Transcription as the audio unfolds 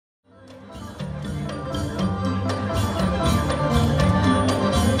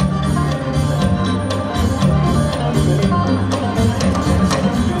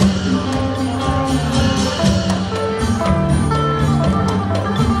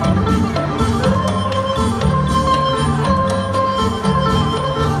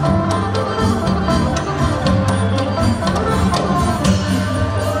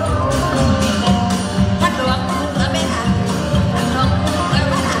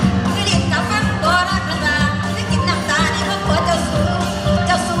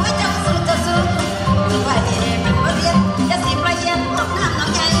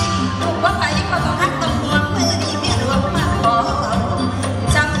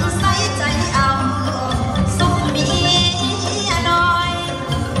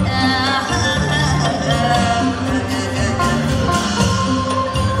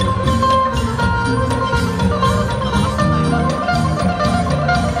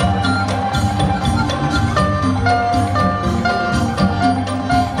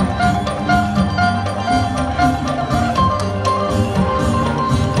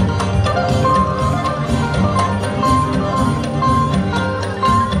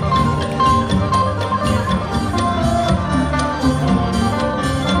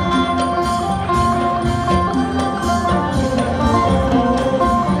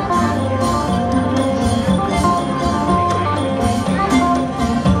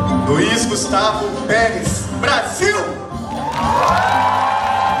Gustavo Pérez, Brasil!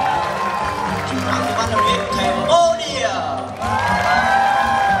 Cambodia!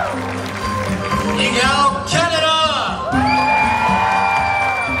 Miguel, Canada!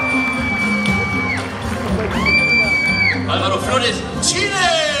 Álvaro Flores,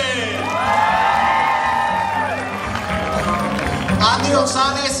 Chile! Andy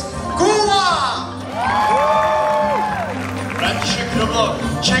González, Cuba! Franciszek Kroblok,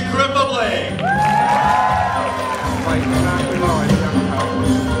 Czech Republic!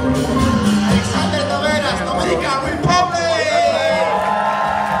 Alexander Taveras, Dominican Republic!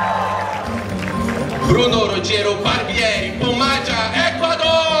 Bruno Rogero Barbieri, Pomaja,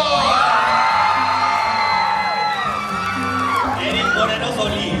 Ecuador! Eric Moreno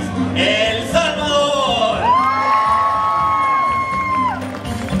Solís, El Salvador!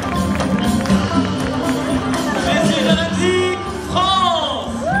 Jessie Janati,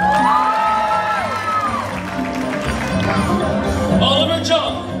 France! Oliver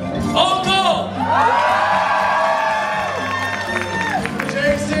John, Hong Kong!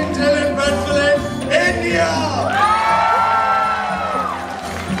 Jason Dylan Redford, India!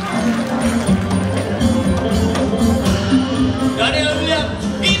 Daniel William,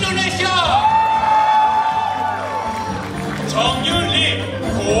 Indonesia! Chong Yun Lee,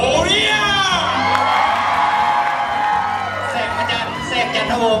 Korea! แสกจัน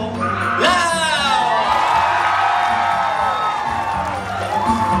ทวงศ์ลาว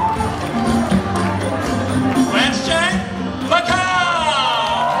Grand Check, Macau!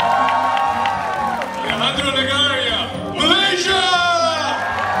 Alejandro Nagaria, Malaysia!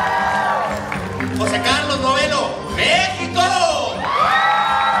 José Carlos Novelo, México!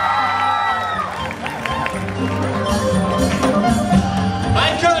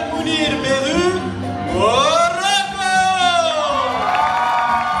 Michael Munir, Peru, Morocco!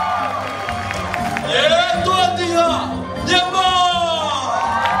 Yetuatia, Myanmar!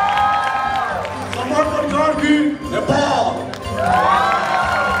 Samarkand Gargi, Nepal!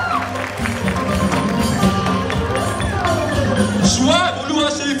 Joao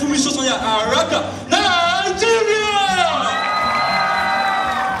Oluwase Funmisosonya, Araka, Nigeria!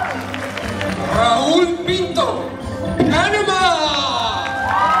 Raúl Pinto, Panama!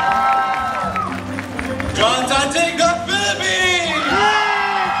 John Tantinga, Philippines!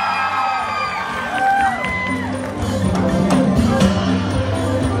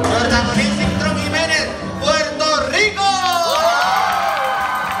 Jordan Hensington Jiménez, Puerto Rico!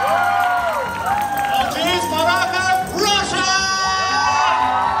 Altis Marakas, Russia!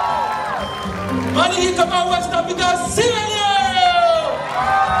 Manigi Kama, West Africa, Sierra Leone!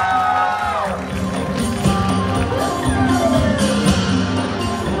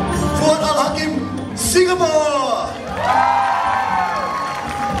 Fuad Al Hakim, Singapore!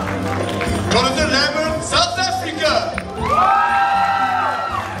 Jonathan Lambert, South Africa!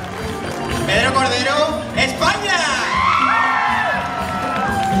 Pedro Cordero, España.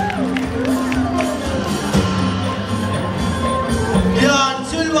 Jan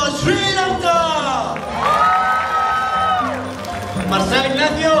Silva, Sri Lanka. Marcel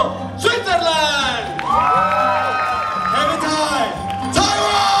Ignacio, Switzerland. Kevin Tai,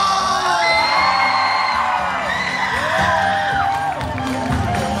 Taiwan!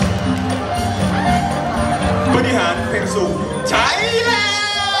 Banihan Peng Sung, Thailand!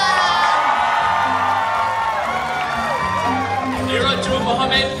 Iraju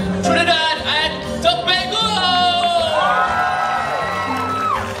Mohammed, Trinidad and Tobago.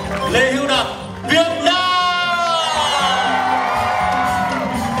 Lê Hữu Đạt, Việt Nam.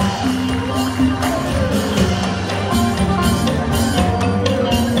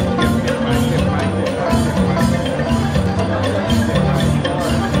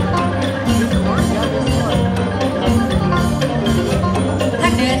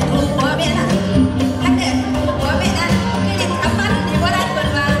 Thác đền thuộc của Việt Nam, thác đền thuộc của Việt Nam, cái điện thắm mắt thì qua đây tuần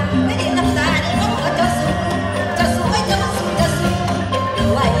vào, cái điện thắm giá thì có ở cho xuống, cho xuống, cho xuống, cho xuống,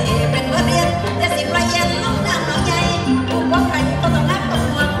 vậy bên bờ biển, để xin lại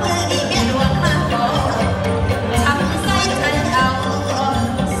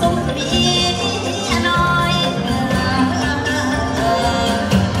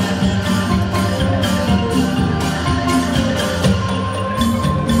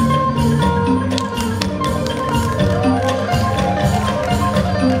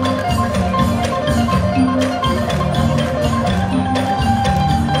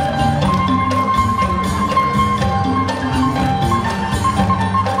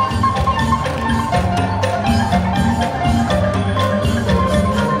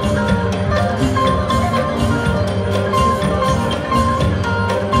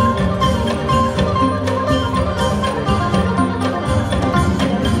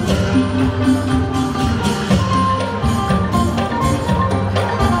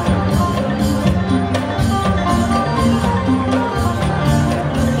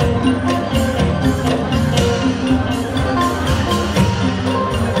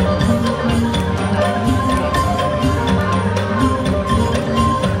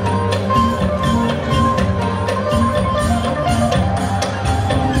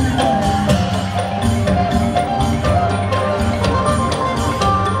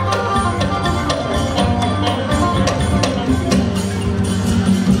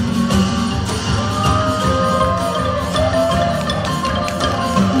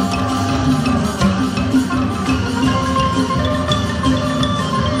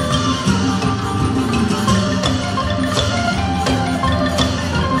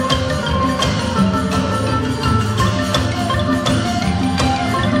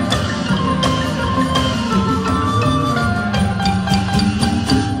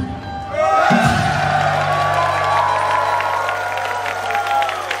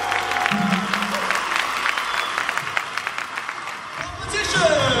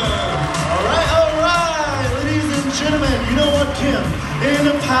Kim. In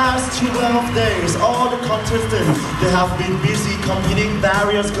the past 12 days, all the contestants, they have been busy competing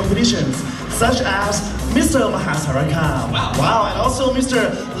various competitions, such as Mr. Mahasarakam. Wow, and also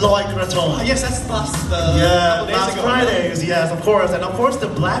Mr. Lloyd Kraton. Yes, that's last Last Fridays, yes, of course. And of course, the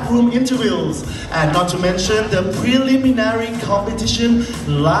Black Room interviews. And not to mention the preliminary competition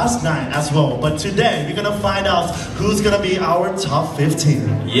last night as well. But today, we're gonna find out who's gonna be our top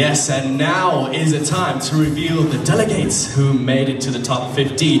 15. Yes, and now is the time to reveal the delegates who made it to the top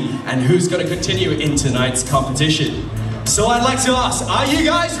 15 and who's gonna continue in tonight's competition. So I'd like to ask, are you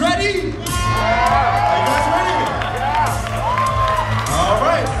guys ready? Are you guys ready? All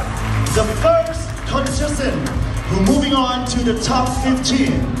right. The first contestant who moving on to the top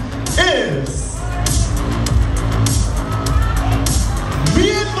 15 is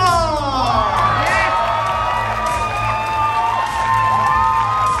Myanmar.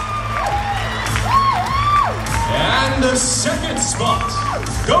 And the second spot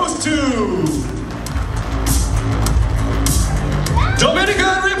goes to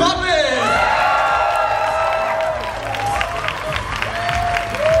Dominican Republic.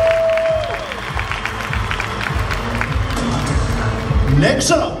 Next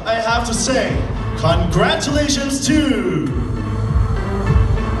up, I have to say, congratulations to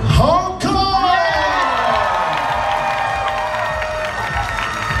Hong Kong!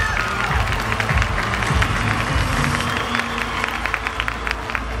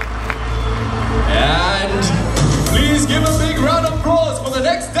 And please give a big round of applause for the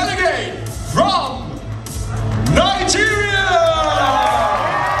next delegate from Nigeria!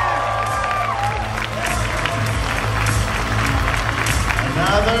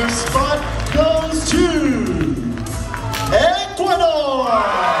 Another spot goes to Ecuador!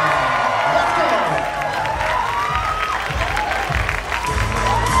 Let's go!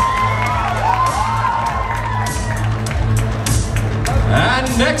 And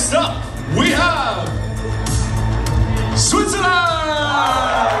next up, we have Switzerland!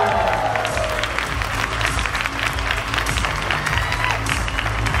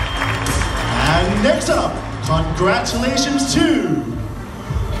 And next up, congratulations to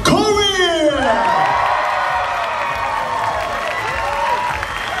Korea!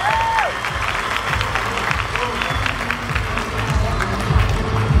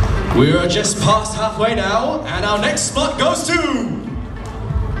 We are just past halfway now, and our next spot goes to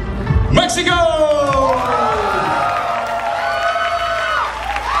Mexico!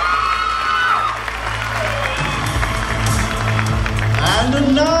 And the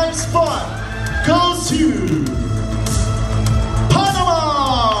ninth spot goes to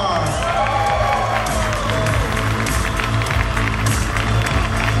Panama!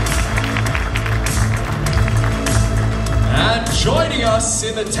 And joining us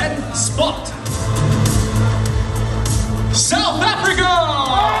in the 10th spot, South Africa!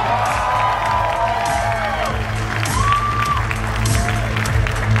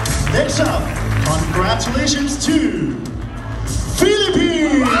 Next up, congratulations to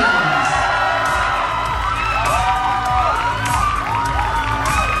Philippines!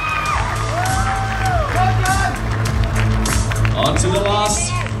 On to the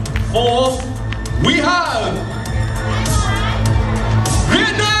last four, we have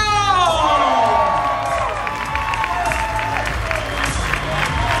Vietnam!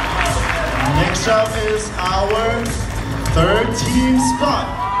 Next up is our 13th spot.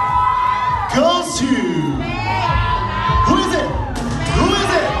 Goes to... Who is it? Who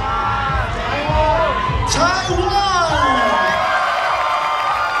is it? Taiwan!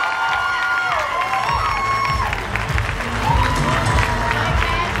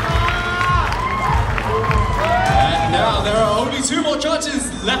 And now there are only two more judges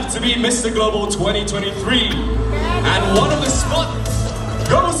left to be Mr. Global 2023. And one of the spot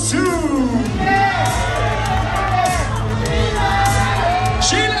goes to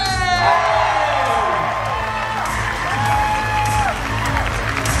Chile!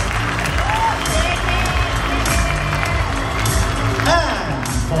 And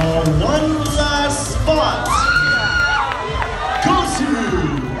for one last spot, goes to...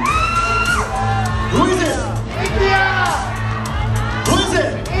 Who is it? India! Who is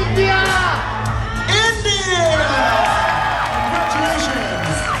it? India! India!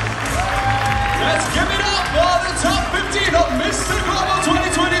 Congratulations! Let's give it up for the top 15 of Mr. Global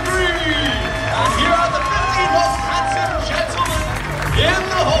 2023! And here are the 15 most handsome gentlemen in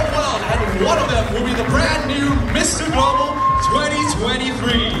the whole world, and one of them will be the brand new Mr. Global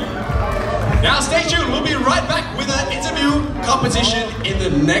 2023. Now stay tuned, we'll be right back with an interview competition in the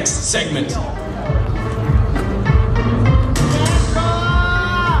next segment.